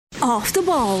Off the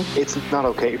Ball. It's not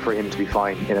okay for him to be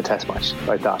fine in a test match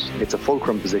like that. It's a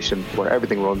fulcrum position where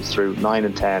everything runs through 9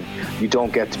 and 10. You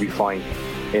don't get to be fine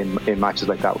in matches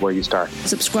like that where you start.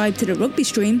 Subscribe to the rugby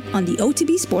stream on the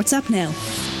OTB Sports app now.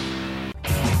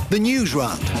 The News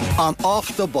Round on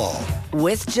Off the Ball.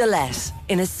 With Gillette,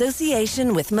 in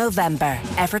association with Movember.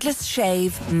 Effortless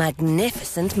shave,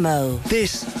 magnificent Mo.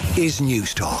 This is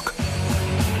News Talk.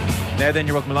 Now then,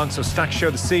 you're welcome along. So Stack Show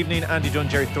this evening. Andy Dunn,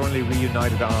 Jerry Thornley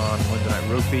reunited on Monday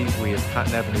Night Rugby. We have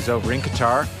Pat Nevin, who's over in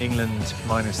Qatar. England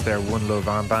minus their One Love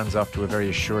armbands, off to a very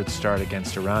assured start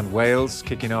against Iran. Wales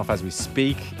kicking off as we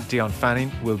speak. Dion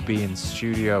Fanning will be in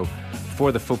studio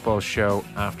for the football show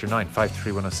after 9.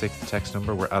 53106, the text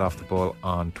number. We're at Off the Ball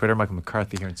on Twitter. Michael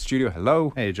McCarthy here in studio.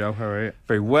 Hello. Hey Joe, how are you?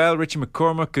 Very well. Richie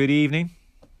McCormack, good evening.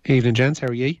 Evening, gents. How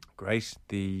are you? Great.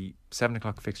 The 7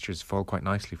 o'clock fixtures fall quite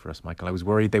nicely for us, Michael. I was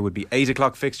worried they would be 8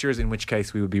 o'clock fixtures, in which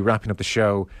case we would be wrapping up the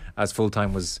show as full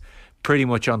time was pretty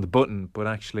much on the button. But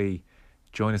actually,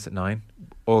 join us at 9.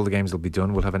 All the games will be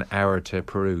done. We'll have an hour to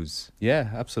peruse. Yeah,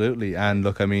 absolutely. And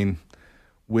look, I mean,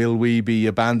 will we be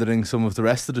abandoning some of the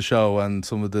rest of the show and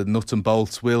some of the nuts and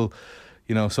bolts? Will,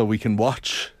 so we can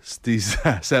watch these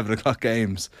 7 o'clock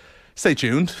games? Stay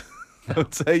tuned. I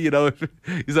would say, if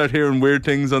you start hearing weird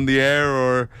things on the air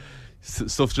or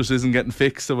stuff just isn't getting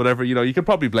fixed or whatever, you could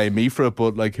probably blame me for it,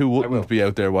 but who wouldn't be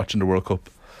out there watching the World Cup?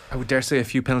 I would dare say a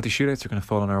few penalty shootouts are going to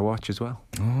fall on our watch as well.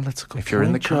 Oh, that's a good If you're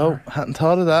in the car. I hadn't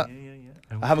thought of that.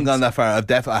 Yeah. I haven't gone that far.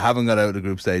 I haven't got out of the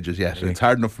group stages yet. Really? It's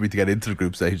hard enough for me to get into the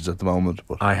group stages at the moment.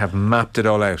 But I have mapped it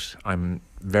all out. I'm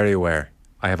very aware.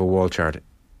 I have a wall chart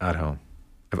at home.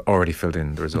 I've already filled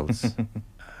in the results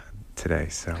today.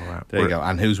 So there you go.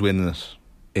 And who's winning it?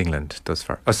 England thus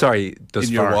far. Oh, sorry, thus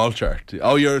in far. Your wall chart.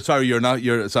 Oh, you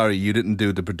didn't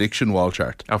do the prediction wall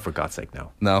chart. Oh, for God's sake,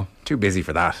 no. No. Too busy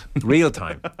for that. Real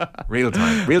time. Real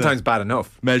time's bad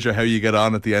enough. Measure how you get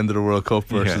on at the end of the World Cup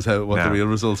versus the real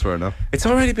results were now. It's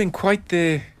already been quite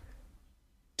the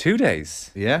 2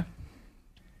 days. Yeah.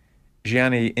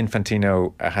 Gianni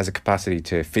Infantino has a capacity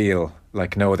to feel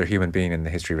like no other human being in the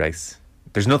history race.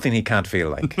 There's nothing he can't feel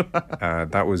like.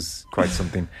 That was quite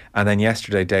something. And then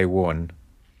yesterday, day one,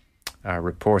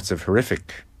 reports of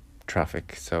horrific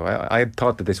traffic. So I had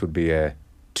thought that this would be a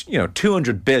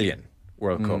 200 billion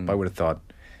World Cup. I would have thought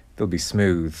there'll be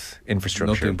smooth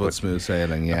infrastructure. Nothing but smooth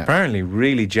sailing, yeah. Apparently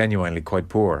really genuinely quite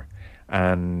poor.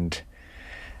 And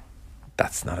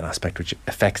that's not an aspect which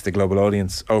affects the global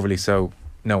audience overly, so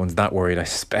no one's that worried, I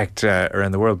suspect,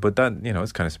 around the world. But that,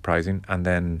 it's kind of surprising. And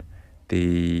then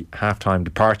the halftime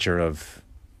departure of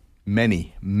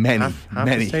many half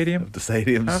the stadium? Of the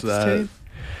stadiums. Half the stadium?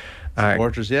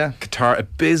 Supporters, yeah. Qatar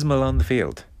abysmal on the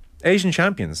field. Asian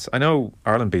champions. I know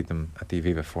Ireland beat them at the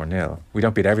Aviva 4-0. We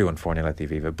don't beat everyone 4-0 at the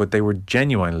Aviva, but they were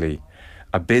genuinely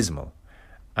abysmal.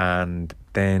 And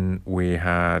then we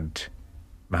had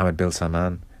Mohammed bin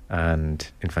Salman and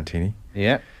Infantini.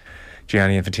 Yeah.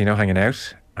 Gianni Infantino hanging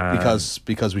out.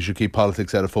 Because we should keep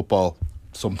politics out of football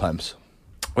sometimes.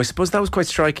 I suppose that was quite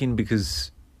striking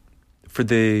because for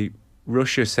the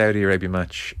Russia-Saudi Arabia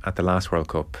match at the last World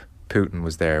Cup, Putin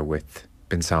was there with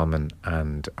bin Salman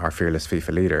and our fearless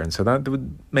FIFA leader, and so that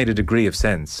made a degree of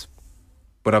sense.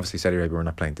 But obviously Saudi Arabia were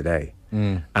not playing today,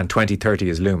 and 2030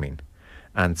 is looming,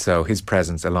 and so his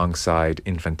presence alongside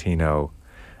Infantino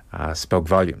spoke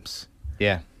volumes.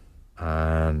 Yeah,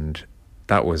 and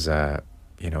that was a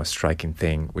striking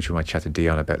thing, which we might chat to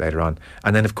Dion about later on.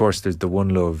 And then of course there's the One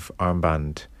Love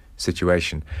armband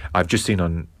situation. I've just seen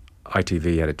on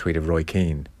ITV had a tweet of Roy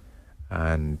Keane.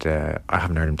 And I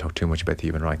haven't heard him talk too much about the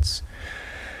human rights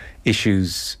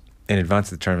issues in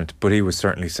advance of the tournament, but he was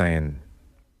certainly saying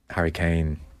Harry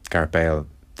Kane, Gareth Bale,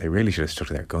 they really should have stuck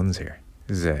to their guns here.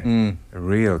 This is a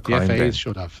real crime. The FAs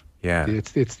should have. Yeah.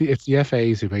 It's the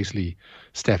FAs who basically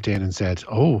stepped in and said,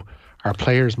 oh, our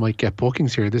players might get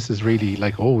bookings here. This is really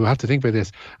we'll have to think about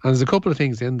this. And there's a couple of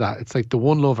things in that. It's like the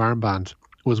One Love armband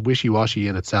was wishy-washy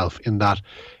in itself, in that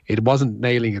it wasn't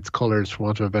nailing its colours, for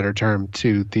want of a better term,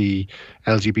 to the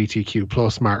LGBTQ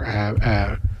plus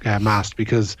mast,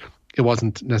 because it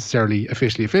wasn't necessarily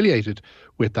officially affiliated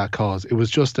with that cause. It was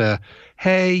just a,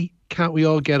 hey, can't we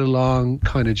all get along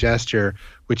kind of gesture,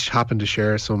 which happened to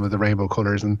share some of the rainbow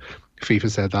colours, and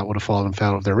FIFA said that would have fallen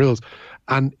foul of their rules.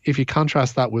 And if you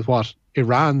contrast that with what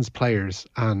Iran's players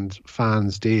and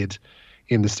fans did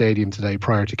in the stadium today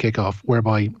prior to kickoff,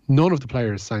 whereby none of the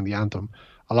players sang the anthem,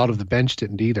 a lot of the bench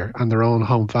didn't either, and their own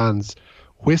home fans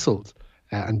whistled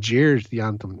and jeered the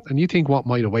anthem. And you think what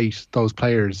might await those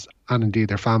players and indeed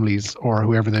their families or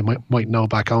whoever they might know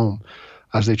back home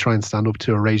as they try and stand up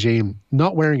to a regime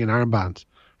not wearing an armband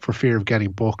for fear of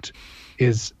getting booked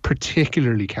is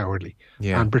particularly cowardly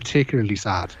and particularly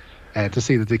sad to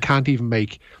see that they can't even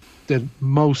make the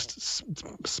most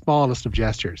smallest of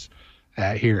gestures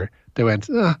here. They went,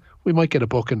 we might get a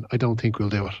booking, I don't think we'll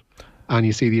do it. And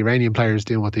you see the Iranian players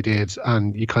doing what they did,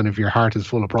 and you kind of, your heart is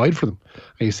full of pride for them.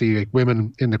 And you see like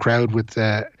women in the crowd with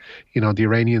the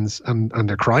Iranians, and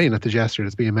they're crying at the gesture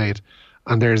that's being made.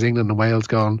 And there's England and Wales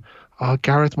going, oh,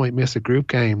 Gareth might miss a group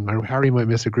game, or Harry might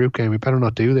miss a group game, we better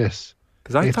not do this.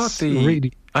 Because I thought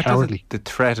the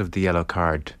threat of the yellow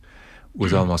card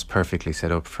was almost perfectly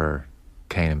set up for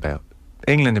Kane and Bale.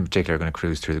 England in particular are going to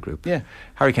cruise through the group. Yeah.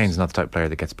 Harry Kane's not the type of player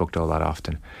that gets booked all that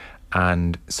often.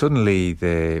 And suddenly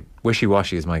the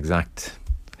wishy-washy is my exact,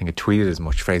 I think I tweeted as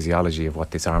much phraseology of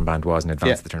what this armband was in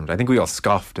advance of the tournament. I think we all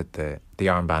scoffed at the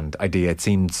armband idea. It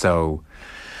seemed so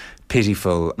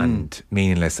pitiful and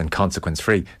meaningless and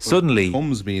consequence-free. Suddenly,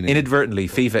 inadvertently,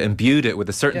 FIFA imbued it with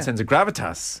a certain sense of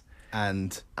gravitas.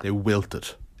 And they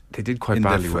wilted. They did quite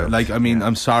badly.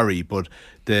 I'm sorry, but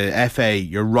the FA,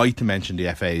 you're right to mention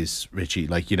the FA's, Richie.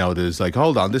 There's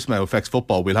hold on, this now affects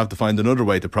football. We'll have to find another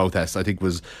way to protest. I think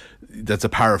that's a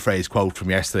paraphrase quote from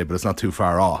yesterday, but it's not too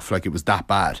far off. It was that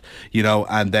bad,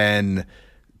 And then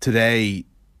today,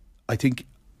 I think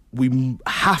we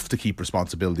have to keep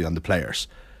responsibility on the players.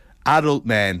 Adult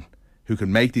men who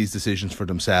can make these decisions for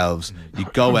themselves. You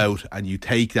go out and you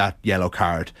take that yellow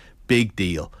card. Big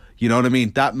deal. You know what I mean?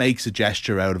 That makes a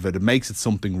gesture out of it. It makes it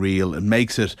something real. It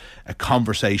makes it a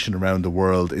conversation around the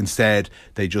world. Instead,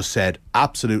 they just said,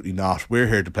 absolutely not. We're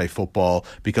here to play football,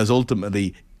 because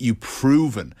ultimately you've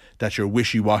proven that your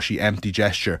wishy-washy empty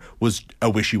gesture was a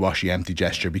wishy-washy empty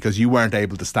gesture, because you weren't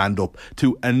able to stand up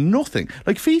to a nothing.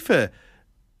 FIFA...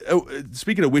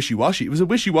 speaking of wishy-washy, it was a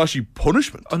wishy-washy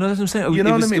punishment. Oh no, that's what I'm saying. You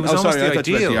know what I mean? It was almost the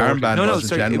ideal. The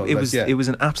armband it was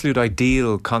an absolute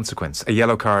ideal consequence. A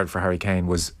yellow card for Harry Kane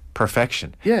was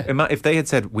perfection. Yeah. If they had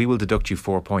said, we will deduct you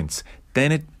 4 points,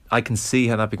 then I can see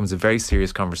how that becomes a very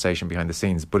serious conversation behind the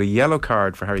scenes. But a yellow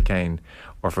card for Harry Kane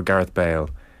or for Gareth Bale,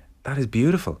 that is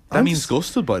beautiful. I'm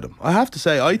disgusted by them. I have to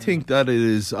say, I think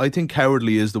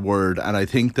cowardly is the word, and I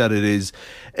think that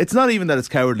it's not even that it's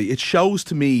cowardly. It shows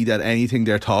to me that anything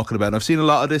they're talking about, and I've seen a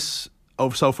lot of this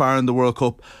so far in the World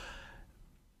Cup,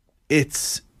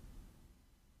 it's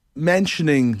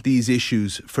mentioning these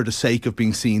issues for the sake of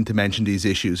being seen to mention these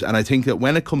issues. And I think that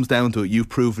when it comes down to it, you've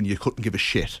proven you couldn't give a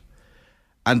shit.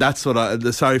 And that's what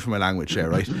sorry for my language there,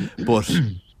 right? But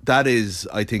that is,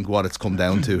 I think, what it's come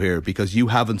down to here, because you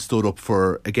haven't stood up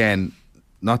for, again,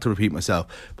 not to repeat myself,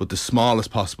 but the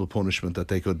smallest possible punishment that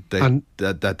they could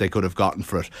have gotten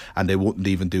for it, and they wouldn't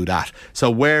even do that. So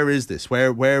where is this?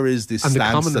 Where is this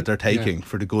stance that they're taking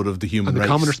for the good of the human race? The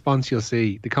common response you'll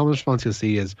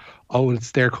see is, oh,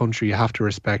 it's their country, you have to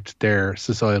respect their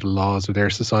societal laws or their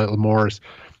societal mores.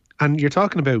 And you're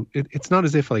talking about, it's not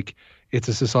as if it's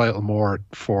a societal more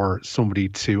for somebody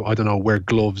to, I don't know, wear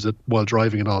gloves while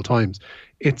driving at all times.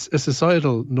 It's a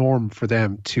societal norm for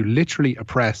them to literally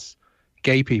oppress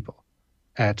gay people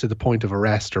to the point of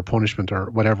arrest or punishment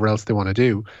or whatever else they want to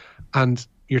do. And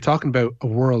you're talking about a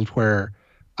world where,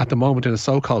 at the moment, in a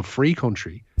so-called free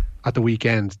country, at the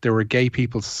weekend, there were gay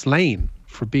people slain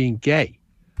for being gay.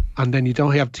 And then you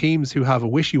don't have teams who have a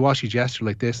wishy-washy gesture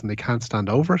like this and they can't stand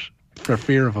over it for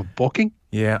fear of a booking.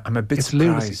 Yeah, I'm a bit surprised.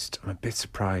 Lunacy. I'm a bit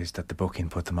surprised that the booking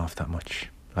put them off that much.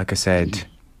 Like I said,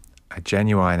 a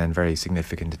genuine and very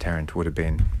significant deterrent would have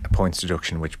been a points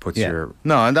deduction, which puts your...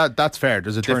 No, and that's fair.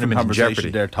 There's a different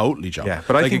conversation there, totally, John. Yeah,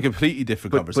 but I think a completely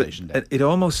different conversation there. It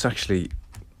almost actually...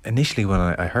 Initially, when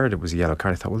I heard it was a yellow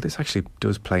card, I thought, well, this actually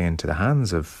does play into the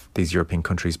hands of these European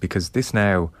countries, because this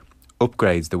now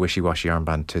upgrades the wishy-washy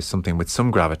armband to something with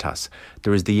some gravitas.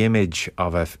 There is the image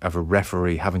of a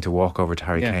referee having to walk over to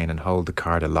Harry Kane and hold the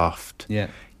card aloft. Yeah.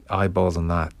 Eyeballs on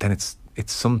that. Then it's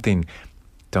something,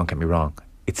 don't get me wrong,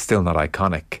 it's still not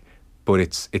iconic, but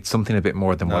it's something a bit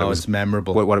more than what it was. It's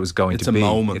memorable. What it was going to be.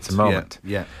 It's a moment.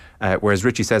 Yeah. Whereas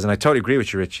Richie says, and I totally agree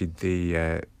with you, Richie,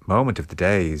 the moment of the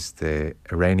day is the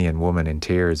Iranian woman in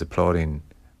tears applauding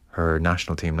her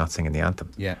national team not singing the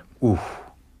anthem. Yeah. Ooh.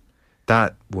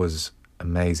 That was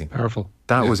amazing. Powerful.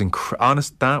 That was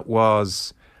honest. That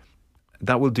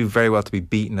will do very well to be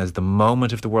beaten as the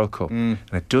moment of the World Cup. And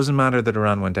it doesn't matter that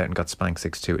Iran went out and got spanked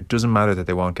 6-2. It doesn't matter that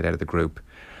they won't get out of the group.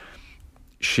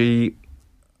 She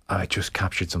just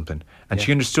captured something. And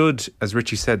she understood, as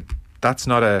Richie said, that's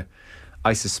not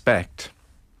I suspect,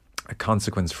 a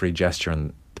consequence-free gesture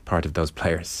on the part of those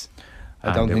players.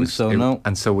 I don't think so, no.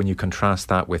 And so when you contrast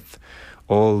that with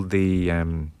all the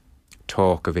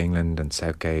talk of England and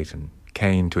Southgate and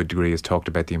Kane, to a degree, has talked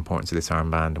about the importance of this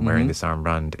armband and wearing this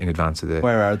armband in advance of the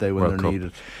Where are they when World they're Cup.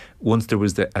 needed? Once there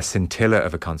was a scintilla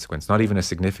of a consequence, not even a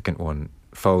significant one,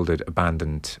 folded,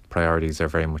 abandoned, priorities are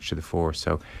very much to the fore.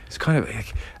 So it's kind of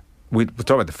like, we'll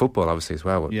talk about the football obviously as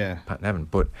well with Pat and Evan,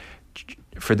 but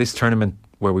for this tournament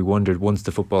where we wondered, once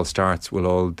the football starts, will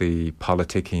all the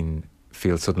politicking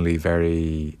feel suddenly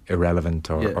very irrelevant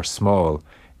or small?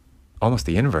 Almost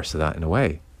the inverse of that in a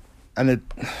way. And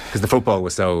because the football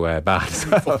was so bad.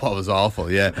 Football was awful,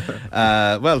 yeah.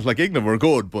 Well, like England were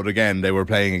good, but again, they were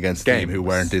playing against a team who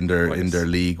weren't in their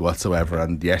league whatsoever,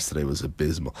 and yesterday was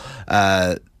abysmal.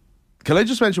 Can I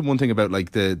just mention one thing about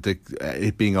like the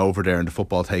it being over there and the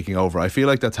football taking over? I feel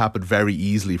like that's happened very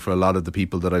easily for a lot of the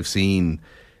people that I've seen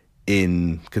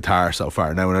in Qatar so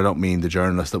far. Now, and I don't mean the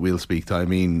journalists that we'll speak to, I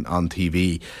mean on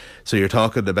TV. So you're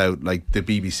talking about like the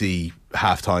BBC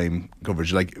halftime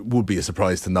coverage, like it would be a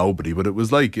surprise to nobody, but it was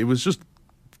just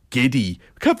giddy.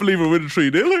 I can't believe we're winning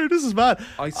 3-0 here, this is mad.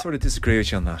 I sort of disagree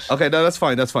with you on that. Okay, no, that's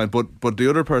fine. But the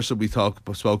other person we spoke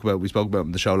about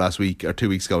in the show last week or 2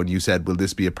 weeks ago, and you said, will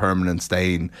this be a permanent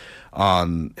stain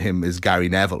on him, is Gary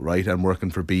Neville, right? And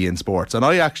working for beIN Sports. And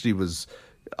I actually was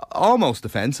almost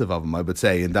defensive of him, I would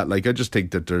say, in that, like, I just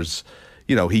think that there's,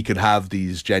 you know, he could have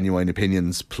these genuine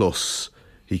opinions, plus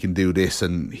he can do this,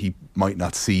 and he might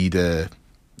not see the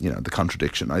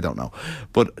contradiction. I don't know.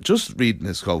 But just reading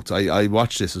his quotes, I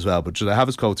watched this as well, but should I have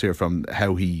his quotes here from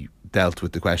how he dealt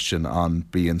with the question on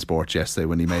beIN Sports yesterday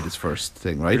when he made his first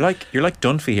thing, right? You're like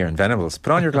Dunphy here in Venables.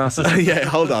 Put on your glasses. Yeah,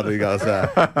 hold on. He goes, he's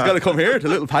got to come here to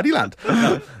Little Paddyland.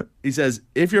 No. He says,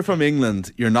 if you're from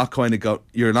England, you're not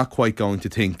quite going to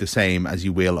think the same as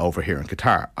you will over here in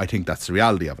Qatar. I think that's the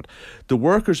reality of it. The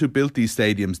workers who built these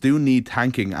stadiums do need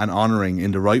thanking and honouring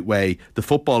in the right way. The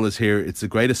football is here. It's the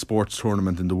greatest sports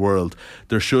tournament in the world.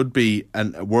 There should be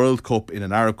a World Cup in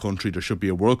an Arab country. There should be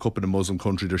a World Cup in a Muslim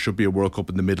country. There should be a World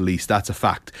Cup in the Middle East. That's a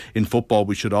fact. In football,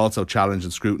 we should also challenge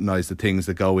and scrutinise the things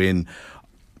that go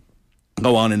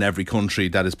on in every country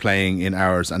that is playing in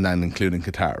ours, and then including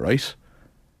Qatar, right?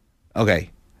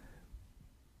 Okay.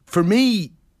 For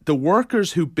me, the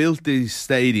workers who built these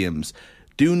stadiums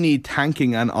do need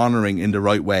thanking and honouring in the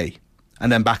right way.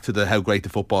 And then back to how great the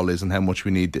football is and how much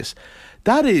we need this.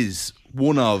 That is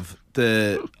one of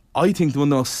the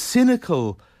most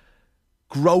cynical,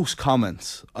 gross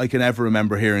comments I can ever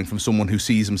remember hearing from someone who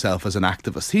sees himself as an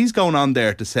activist. He's going on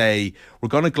there to say, we're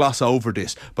going to gloss over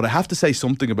this, but I have to say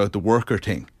something about the worker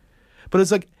thing. But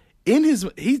it's like,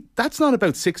 that's not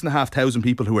about 6,500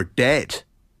 people who are dead.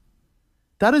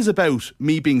 That is about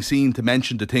me being seen to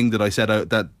mention the thing that I said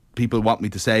that people want me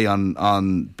to say on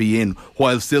beIN,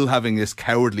 while still having this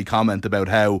cowardly comment about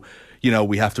how, you know,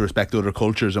 we have to respect other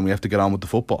cultures and we have to get on with the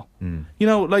football. You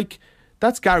know, like,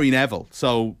 that's Gary Neville.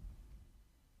 So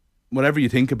whatever you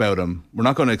think about him, we're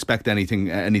not going to expect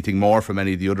anything more from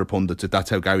any of the other pundits if that's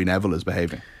how Gary Neville is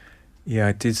behaving. Yeah,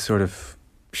 I did sort of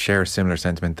share a similar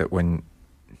sentiment that when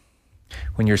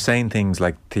you're saying things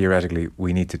like, theoretically,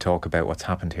 we need to talk about what's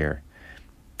happened here,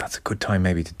 that's a good time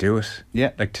maybe to do it.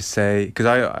 Yeah. Like to say, because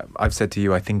I've said to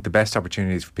you, I think the best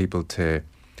opportunities for people to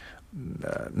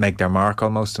make their mark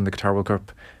almost in the Qatar World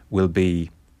Cup will be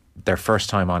their first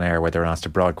time on air, where they're asked a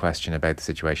broad question about the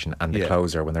situation, and the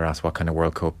closer when they're asked what kind of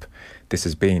World Cup this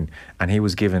has been. And he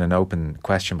was given an open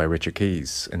question by Richard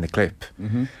Keys in the clip.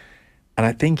 Mm-hmm. And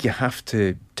I think you have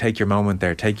to take your moment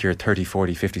there, take your 30,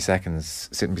 40, 50 seconds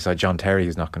sitting beside John Terry,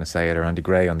 who's not going to say it, or Andy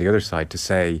Gray on the other side, to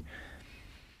say,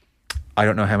 I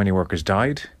don't know how many workers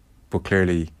died, but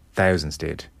clearly thousands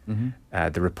did.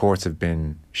 Mm-hmm. The reports have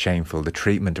been shameful. The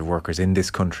treatment of workers in this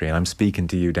country, and I'm speaking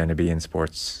to you down a beIN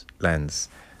Sports lens,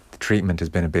 the treatment has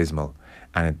been abysmal.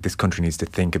 And this country needs to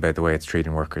think about the way it's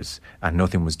treating workers. And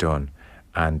nothing was done.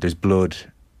 And there's blood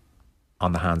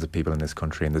on the hands of people in this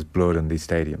country, and there's blood in these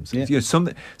stadiums. Yeah. You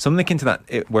know, something akin to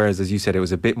that. Whereas, as you said, it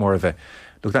was a bit more of a,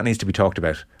 look, that needs to be talked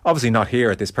about. Obviously not here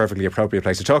at this perfectly appropriate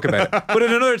place to talk about it, but at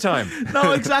another time.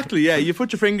 No, exactly. Yeah, you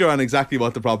put your finger on exactly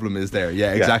what the problem is there.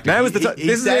 Yeah, exactly. Now is the time.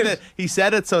 He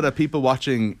said it so that people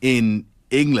watching in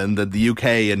England and the UK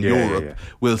and Europe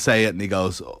will say it, and he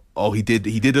goes, "Oh, he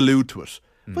did allude to it."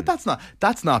 But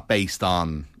that's not based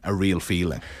on a real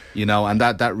feeling, you know. And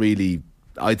that really,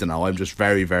 I don't know. I'm just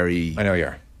very, very. I know you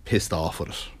are pissed off with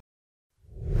it.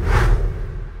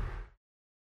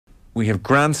 We have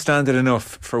grandstanded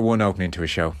enough for one opening to a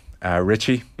show.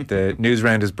 Richie, the news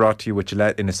round is brought to you with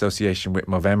Gillette in association with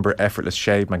Movember Effortless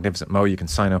Shave Magnificent Mo. You can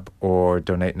sign up or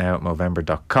donate now at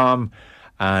Movember.com.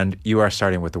 And you are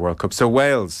starting with the World Cup. So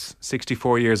Wales,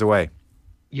 64 years away.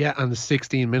 Yeah, and the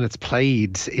 16 minutes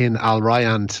played in Al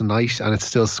Rayyan tonight, and it's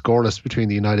still scoreless between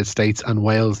the United States and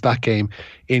Wales. That game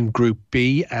in Group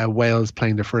B, Wales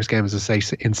playing their first game, as I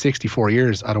say, in 64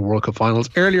 years at a World Cup finals.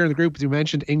 Earlier in the group, as you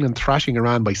mentioned, England thrashing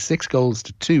Iran by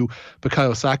 6-2.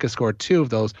 Bukayo Saka scored 2 of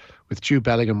those, with Jude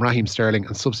Bellingham, Raheem Sterling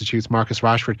and substitutes Marcus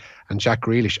Rashford and Jack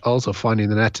Grealish also finding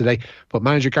the net today. But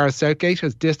manager Gareth Southgate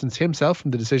has distanced himself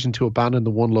from the decision to abandon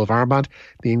the One Love armband.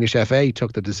 The English FA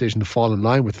took the decision to fall in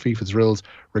line with FIFA's rules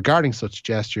regarding such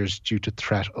gestures due to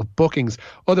threat of bookings.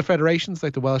 Other federations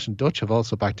like the Welsh and Dutch have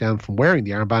also backed down from wearing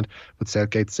the armband, but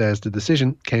Southgate says the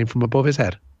decision came from above his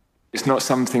head. It's not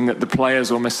something that the players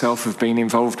or myself have been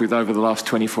involved with over the last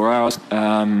 24 hours.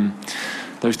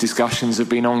 Those discussions have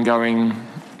been ongoing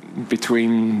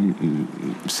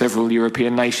between several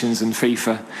European nations and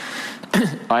FIFA.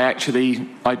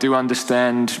 I do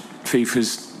understand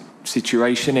FIFA's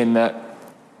situation in that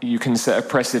you can set a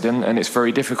precedent and it's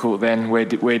very difficult then where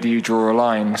do you draw a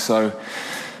line. So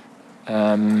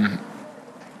I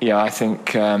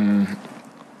think in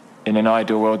an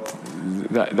ideal world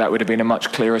that would have been a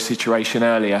much clearer situation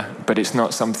earlier, but it's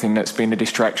not something that's been a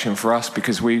distraction for us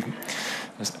because we,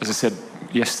 as I said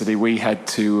yesterday, we had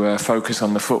to focus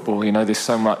on the football. You know, there's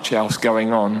so much else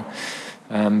going on,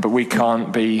 but we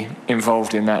can't be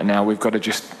involved in that now. We've got to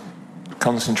just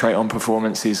concentrate on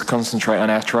performances, concentrate on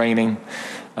our training,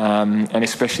 and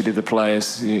especially the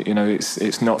players. You know,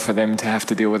 it's not for them to have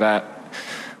to deal with that.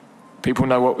 People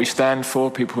know what we stand for.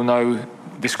 People know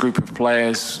this group of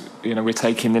players. You know, we're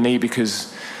taking the knee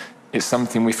because it's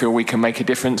something we feel we can make a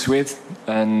difference with,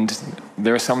 and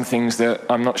there are some things that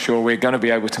I'm not sure we're going to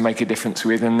be able to make a difference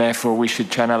with, and therefore we should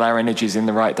channel our energies in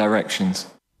the right directions.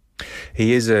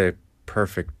 He is a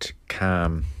perfect,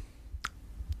 calm,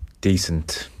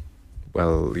 decent,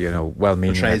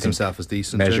 well-meaning. Portrays himself as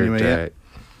decent, measured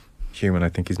human. I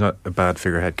think he's not a bad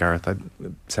figurehead, Gareth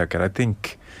Southgate. I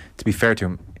think, to be fair to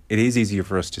him, it is easier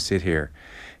for us to sit here.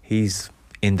 He's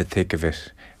in the thick of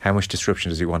it. How much disruption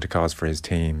does he want to cause for his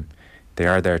team? They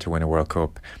are there to win a World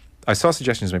Cup. I saw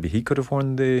suggestions maybe he could have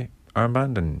worn the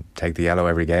armband and take the yellow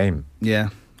every game. Yeah,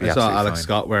 I saw Alex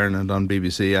Scott wearing it on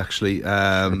BBC actually.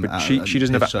 But she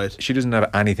doesn't have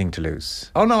anything to lose.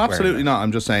 Oh no, absolutely not.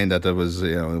 I'm just saying that there was,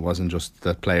 it wasn't just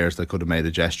that players that could have made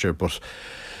a gesture, but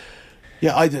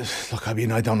yeah, I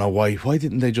don't know why.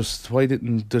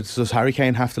 Does Harry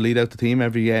Kane have to lead out the team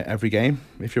every game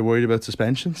if you're worried about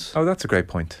suspensions? Oh, that's a great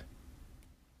point.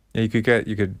 Yeah,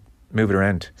 you could move it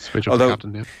around. Switch up the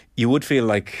captain, yeah. You would feel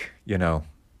like, am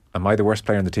I the worst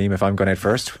player on the team if I'm going out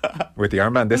first with the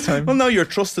armband this time? Well, no, you're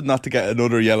trusted not to get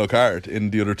another yellow card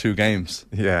in the other 2 games.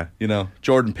 Yeah.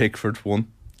 Jordan Pickford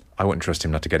won. I wouldn't trust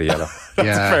him not to get a yellow.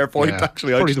 That's a fair point,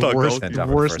 actually. Probably the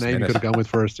worst name you could have gone with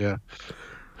first, yeah.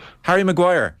 Harry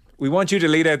Maguire, we want you to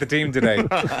lead out the team today.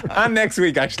 And next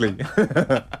week, actually.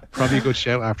 Probably a good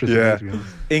shout after today, to be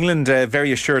honest. England,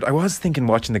 very assured. I was thinking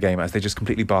watching the game as they just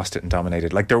completely bossed it and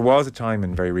dominated. Like, there was a time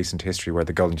in very recent history where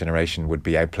the golden generation would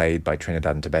be outplayed by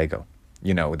Trinidad and Tobago.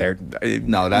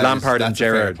 Lampard and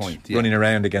Gerrard running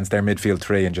around against their midfield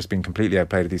 3 and just being completely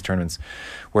outplayed at these tournaments.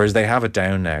 Whereas they have it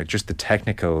down now. Just the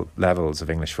technical levels of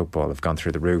English football have gone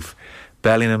through the roof.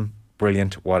 Bellingham,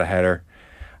 brilliant. What a header.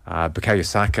 Bukayo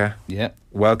Saka,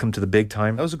 welcome to the big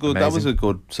time. That was a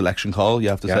good selection call. You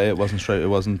have to say it wasn't straight. It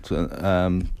wasn't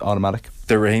automatic.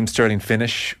 The Raheem Sterling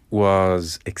finish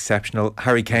was exceptional.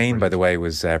 Harry Kane, by the way,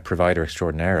 was provider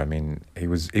extraordinaire. I mean, he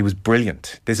was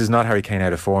brilliant. This is not Harry Kane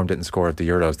out of form, didn't score at the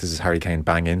Euros. This is Harry Kane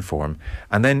bang in form.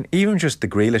 And then even just the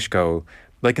Grealish goal,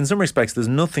 like in some respects, there's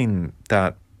nothing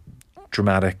that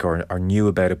dramatic or new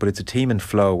about it, but it's a team in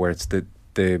flow where it's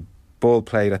the ball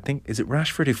played, I think, is it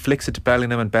Rashford who flicks it to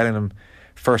Bellingham, and Bellingham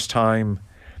first time,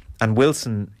 and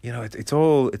Wilson, it's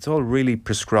all really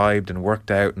prescribed and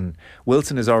worked out, and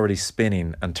Wilson is already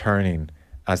spinning and turning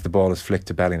as the ball is flicked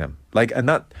to Bellingham.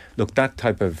 That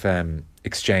type of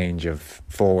exchange of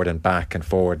forward and back and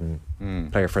forward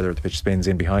and player further up the pitch spins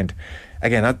in behind.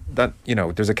 Again, that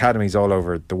there's academies all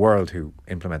over the world who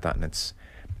implement that, and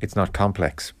it's not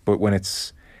complex, but when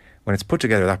it's put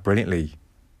together that brilliantly,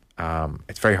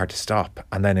 it's very hard to stop.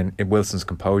 And then in Wilson's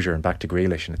composure and back to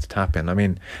Grealish and it's tap in. I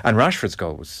mean, and Rashford's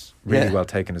goal was really well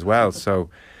taken as well.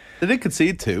 So they did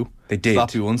concede 2. They did.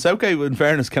 Sloppy one. Southgate, in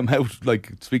fairness, came out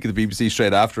speaking to the BBC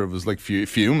straight after it was like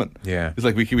fuming. Yeah, it's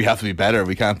like we have to be better.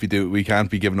 We can't be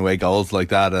giving away goals like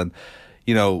that. And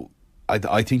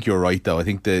I think you're right though. I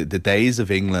think the days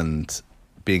of England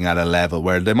being at a level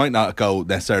where they might not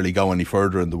necessarily go any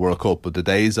further in the World Cup, but the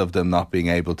days of them not being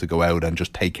able to go out and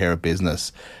just take care of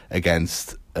business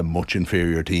against a much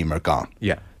inferior team are gone.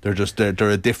 Yeah, they're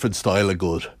a different style of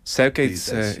good. Southgate's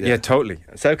totally.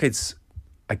 Southgate's,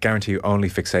 I guarantee you, only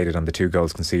fixated on the 2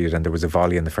 goals conceded, and there was a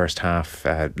volley in the first half,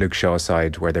 Luke Shaw's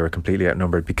side, where they were completely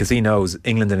outnumbered, because he knows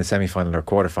England in a semi-final or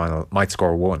quarter-final might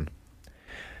score 1.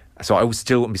 So I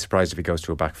still wouldn't be surprised if he goes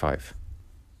to a back 5.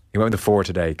 He went with the 4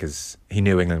 today because he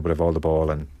knew England would have all the ball,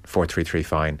 and 4-3-3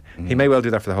 fine. He may well do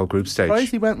that for the whole group stage.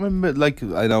 Surprised he went with, like,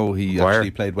 I know he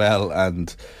actually played well,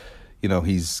 and you know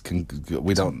he's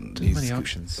many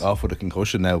options. Off with a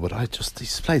concussion now, but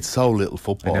he's played so little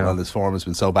football and his form has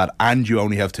been so bad, and you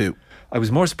only have 2. I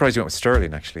was more surprised he went with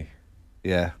Sterling, actually.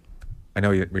 Yeah, I know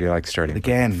you really like Sterling.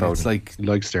 Again, Foden. it's like He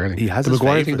likes Sterling. he has the his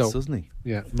Maguire thing, favourites, though, doesn't he?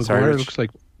 Yeah, Sorry,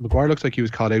 Maguire looks like he was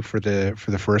caught out for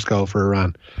the first goal for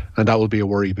Iran, and that will be a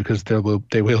worry because they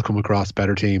will come across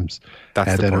better teams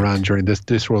than Iran during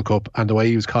this World Cup. And the way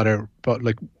he was caught out, but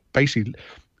like basically,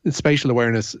 spatial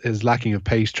awareness is lacking of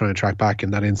pace trying to track back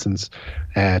in that instance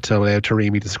to allow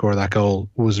Taremi to score that goal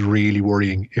was really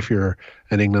worrying if you're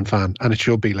an England fan, and it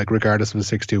should be, like, regardless of a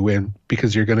 6-2 win,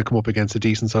 because you're going to come up against a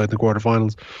decent side in the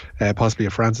quarterfinals, possibly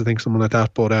a France, I think, something like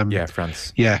that. But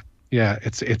France. Yeah,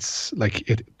 it's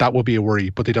like that would be a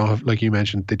worry, but they don't have, like you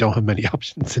mentioned, they don't have many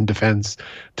options in defence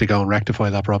to go and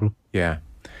rectify that problem. Yeah.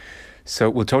 So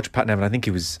we'll talk to Pat Nevin. I think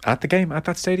he was at the game at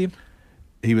that stadium.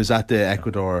 He was at the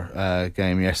Ecuador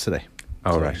game yesterday.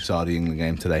 Oh, right. He saw the England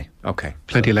game today. Okay.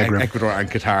 Plenty of leg room. Ecuador and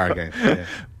Qatar game. Yeah.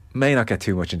 May not get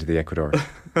too much into the Ecuador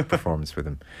performance with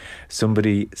him.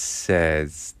 Somebody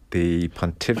says the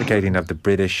pontificating of the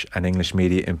British and English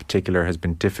media in particular has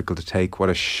been difficult to take. What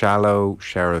a shallow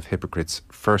shower of hypocrites.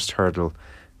 First hurdle,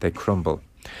 they crumble.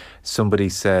 Somebody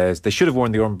says they should have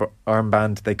worn the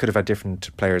armband. They could have had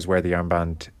different players wear the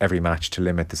armband every match to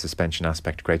limit the suspension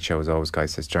aspect. Great show as always,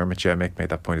 guys, says Dermot. Yeah, Mick made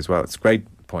that point as well. It's a great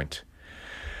point.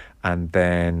 And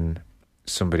then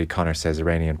somebody, Connor, says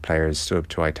Iranian players stood up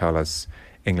to Ayatollahs.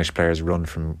 English players run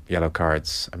from yellow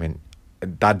cards. I mean,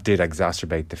 that did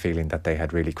exacerbate the feeling that they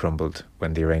had really crumbled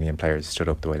when the Iranian players stood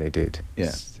up the way they did.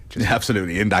 Yeah,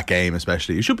 absolutely. In that game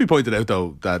especially. It should be pointed out,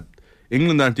 though, that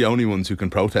England aren't the only ones who can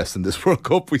protest in this World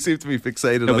Cup. We seem to be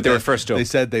fixated on but they were first up. They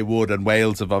said they would, and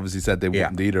Wales have obviously said they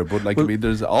wouldn't either. But I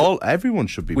mean, everyone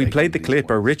should be. We played the clip,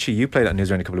 or Richie, you played it on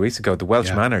Newsround a couple of weeks ago. The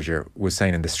Welsh manager was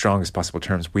saying in the strongest possible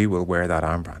terms, "We will wear that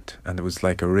armband," and it was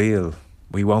like a real,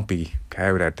 "We won't be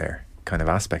cowed out there" kind of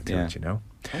aspect to it, you know.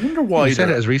 I wonder why he said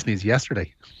it as recently as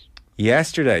yesterday.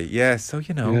 Yesterday, yeah. So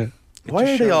you know,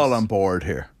 why are they all on board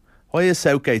here? Why is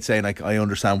Southgate saying, like, I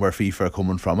understand where FIFA are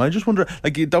coming from? I just wonder,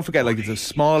 like, you don't forget, like, it's a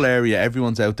small area,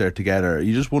 everyone's out there together.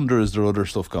 You just wonder, is there other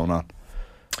stuff going on?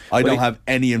 I don't have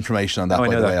any information on that,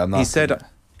 by the way. I'm not. He said,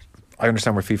 I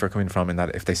understand where FIFA are coming from in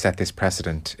that if they set this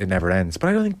precedent, it never ends. But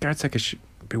I don't think Gareth Southgate should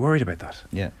be worried about that.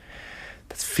 Yeah.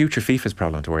 That's future FIFA's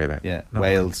problem to worry about. Yeah,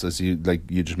 Wales, as you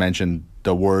just mentioned,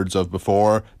 the words of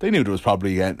before, they knew there was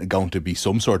probably going to be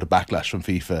some sort of backlash from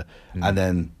FIFA, and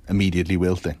then immediately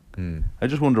wilting. I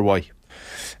just wonder why.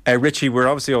 Richie, we're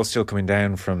obviously all still coming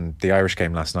down from the Irish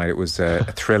game last night. It was a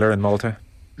thriller in Malta.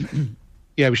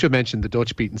 Yeah, we should mention the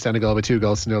Dutch beating Senegal by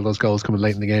 2-0. Those goals coming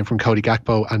late in the game from Cody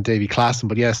Gakpo and Davy Klaassen.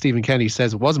 But yeah, Stephen Kenny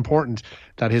says it was important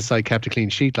that his side kept a clean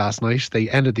sheet last night. They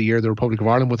ended the year, the Republic of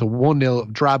Ireland, with a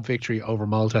 1-0 drab victory over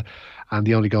Malta. And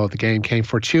the only goal of the game came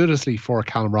fortuitously for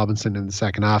Callum Robinson in the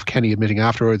second half. Kenny admitting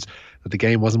afterwards that the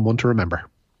game wasn't one to remember.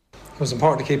 It was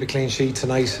important to keep a clean sheet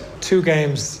tonight. 2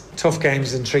 games, tough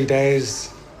games in 3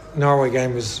 days. Norway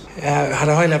game was had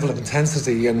a high level of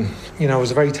intensity, and it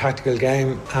was a very tactical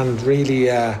game, and really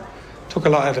took a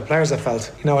lot out of the players, I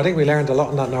felt. I think we learned a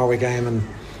lot in that Norway game, and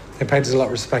they paid us a lot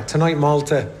of respect. Tonight,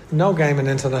 Malta, no game in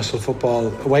international football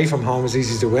away from home is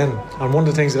easy to win, and one of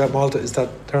the things about Malta is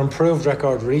that their improved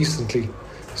record recently,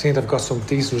 I think they've got some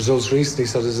decent results recently,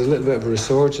 so there's a little bit of a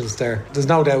resurgence there. There's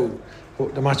no doubt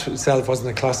the match itself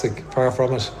wasn't a classic, far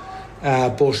from it.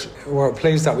 But we're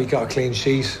pleased that we got a clean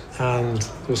sheet, and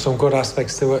there were some good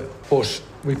aspects to it. But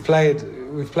we've played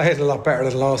a lot better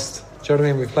than lost. Do you know what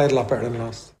I mean? We've played a lot better than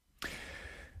lost.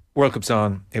 World Cup's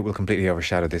on. It will completely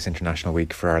overshadow this international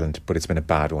week for Ireland, but it's been a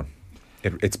bad one.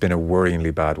 It's been a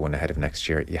worryingly bad one ahead of next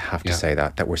year. You have to say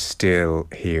that we're still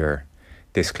here,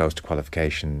 this close to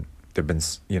qualification. There've been,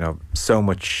 so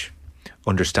much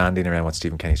understanding around what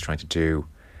Stephen Kenny's trying to do,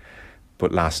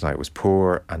 but last night was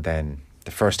poor, and then the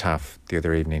first half the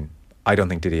other evening, I don't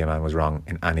think Didier Amann was wrong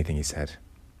in anything he said.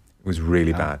 It was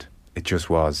really bad. It just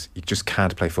was. You just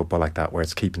can't play football like that, where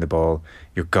it's keeping the ball,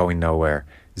 you're going nowhere,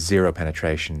 zero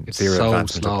penetration, zero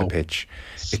advancement up the pitch.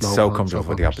 It's so comfortable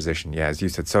for the opposition. Yeah, as you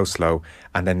said, so slow.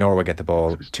 And then Norway get the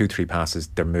ball, 2-3 passes,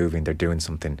 they're moving, they're doing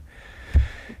something.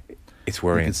 It's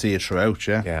worrying. You can see it throughout,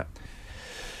 yeah. Yeah.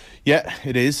 Yeah,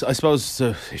 it is. I suppose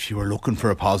if you were looking for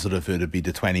a positive, it would be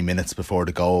the 20 minutes before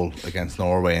the goal against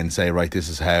Norway and say, right, this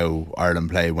is how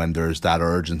Ireland play when there's that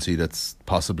urgency that's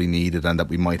possibly needed, and that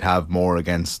we might have more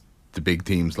against the big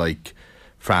teams like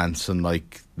France and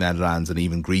like Netherlands and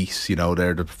even Greece. You know,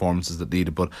 they're the performances that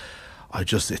needed. But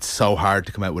it's so hard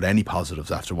to come out with any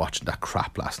positives after watching that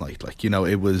crap last night. Like, you know,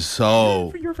 it was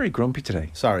so... You're very grumpy today.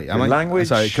 Sorry. Your language...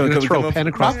 Sorry, can we throw a pen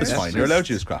across? Crap is fine. You're allowed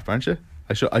to use crap, aren't you?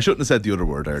 I shouldn't have said the other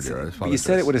word earlier. But you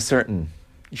said it with a certain...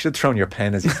 You should have thrown your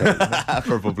pen as you said it.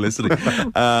 For publicity.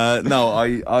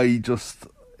 No, I just...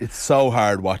 It's so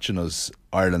hard watching us,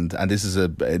 Ireland, and this is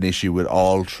an issue with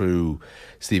all through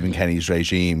Stephen Kenny's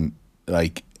regime,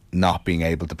 like, not being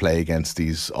able to play against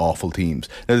these awful teams.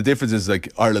 Now, the difference is,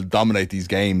 like, Ireland dominate these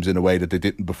games in a way that they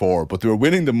didn't before, but they were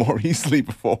winning them more easily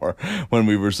before when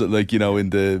we were, like, you know,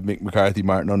 in the Mick McCarthy,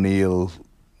 Martin O'Neill,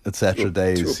 etc.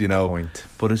 days, you know. Point.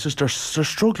 But it's just they're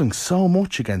struggling so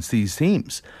much against these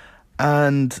teams,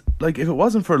 and like if it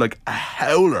wasn't for like a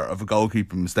howler of a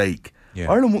goalkeeping mistake,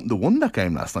 Ireland wouldn't have won that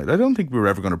game last night. I don't think we were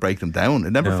ever going to break them down.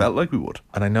 It never felt like we would.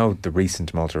 And I know the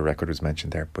recent Malta record was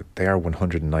mentioned there, but they are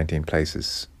 119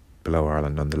 places below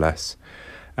Ireland nonetheless.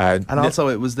 And also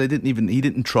he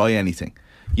didn't try anything.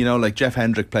 You know, like Jeff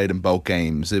Hendrick played in both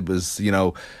games. It was, you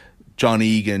know, John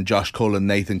Egan, Josh Cullen,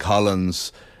 Nathan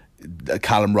Collins,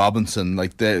 Callum Robinson,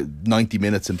 like the 90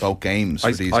 minutes in both games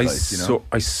for these guys, you know?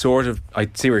 I see where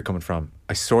you're coming from.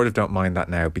 I sort of don't mind that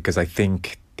now, because I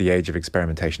think the age of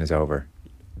experimentation is over.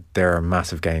 There are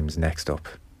massive games next up.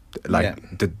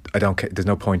 There's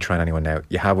no point trying anyone now.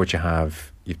 You have what you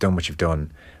have. You've done what you've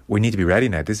done. We need to be ready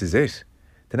now. This is it.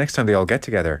 The next time they all get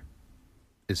together,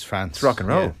 it's France. It's rock and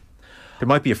roll. Yeah. There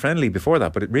might be a friendly before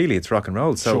that, but it's rock and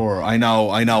roll. So sure, I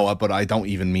know, but I don't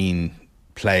even mean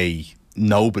play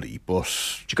nobody. But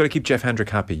you got to keep Jeff Hendrick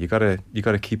happy. You got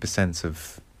to keep a sense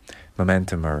of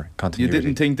momentum or continuity. You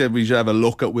didn't think that we should have a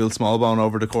look at Will Smallbone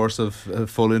over the course of a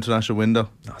full international window?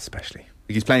 Not especially.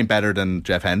 He's playing better than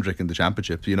Jeff Hendrick in the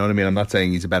championship. You know what I mean? I'm not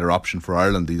saying he's a better option for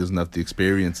Ireland. He doesn't have the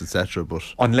experience, etc. But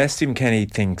unless Stephen Kenny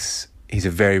thinks he's a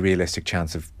very realistic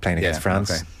chance of playing against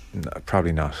France, okay. No,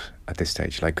 probably not at this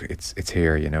stage. Like it's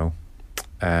here, you know.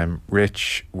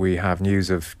 Rich, we have news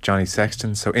of Johnny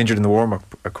Sexton, so injured in the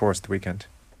warm-up, of course, the weekend.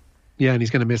 Yeah, and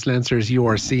he's going to miss Leinster's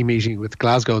URC meeting with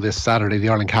Glasgow this Saturday. The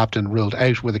Ireland captain ruled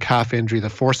out with a calf injury that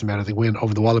forced him out of the win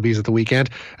over the Wallabies at the weekend.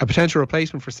 A potential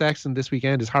replacement for Sexton this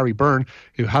weekend is Harry Byrne,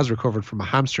 who has recovered from a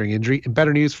hamstring injury. In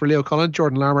better news for Leo Cullen,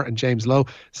 Jordan Larmour and James Lowe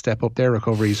step up their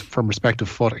recoveries from respective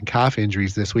foot and calf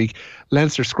injuries this week.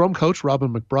 Leinster scrum coach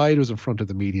Robin McBride was in front of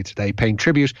the media today, paying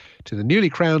tribute to the newly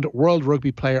crowned World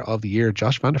Rugby Player of the Year,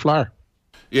 Josh van der Flaer.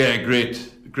 Yeah, great.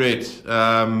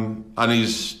 And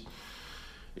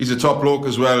he's a top bloke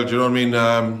as well. Do you know what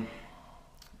I mean?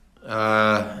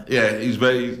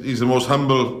 He's the most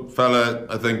humble fella,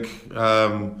 I think.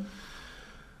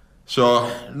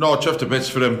 Chuffed to bits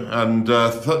for him, and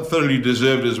thoroughly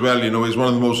deserved as well. You know, he's one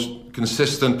of the most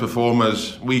consistent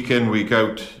performers, week in, week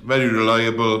out. Very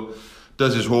reliable.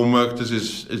 Does his homework, does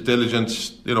his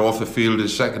diligence. You know, off the field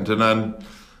is second to none.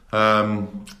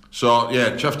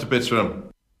 Chuffed to bits for him.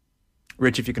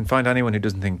 Rich, if you can find anyone who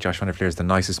doesn't think Josh van der Flaer is the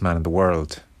nicest man in the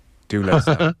world, do let us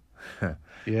know.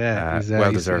 Yeah,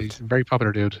 well deserved. He's a very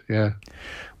popular dude. Yeah,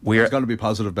 we're going to be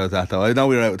positive about that, though. I know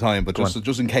we're out of time, but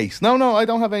just in case. No, I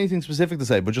don't have anything specific to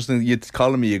say. But just you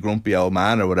calling me a grumpy old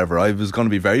man or whatever, I was going to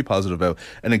be very positive about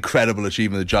an incredible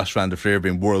achievement of Josh van der Flaer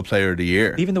being World Player of the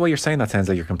Year. Even the way you're saying that sounds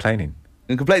like you're complaining.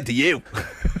 And complain to you.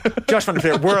 Josh van der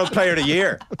Flaer, World Player of the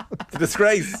Year. It's a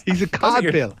disgrace. He's a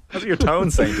codpill. That's what your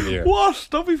tone saying to you. What?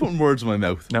 Don't be putting words in my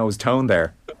mouth. No, his tone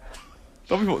there.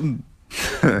 Don't be putting...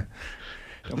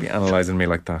 Don't be analysing me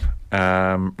like that.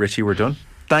 Richie, we're done.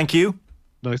 Thank you.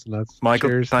 Nice, lads. Michael,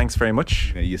 Cheers. thanks very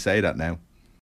much. Yeah, you say that now.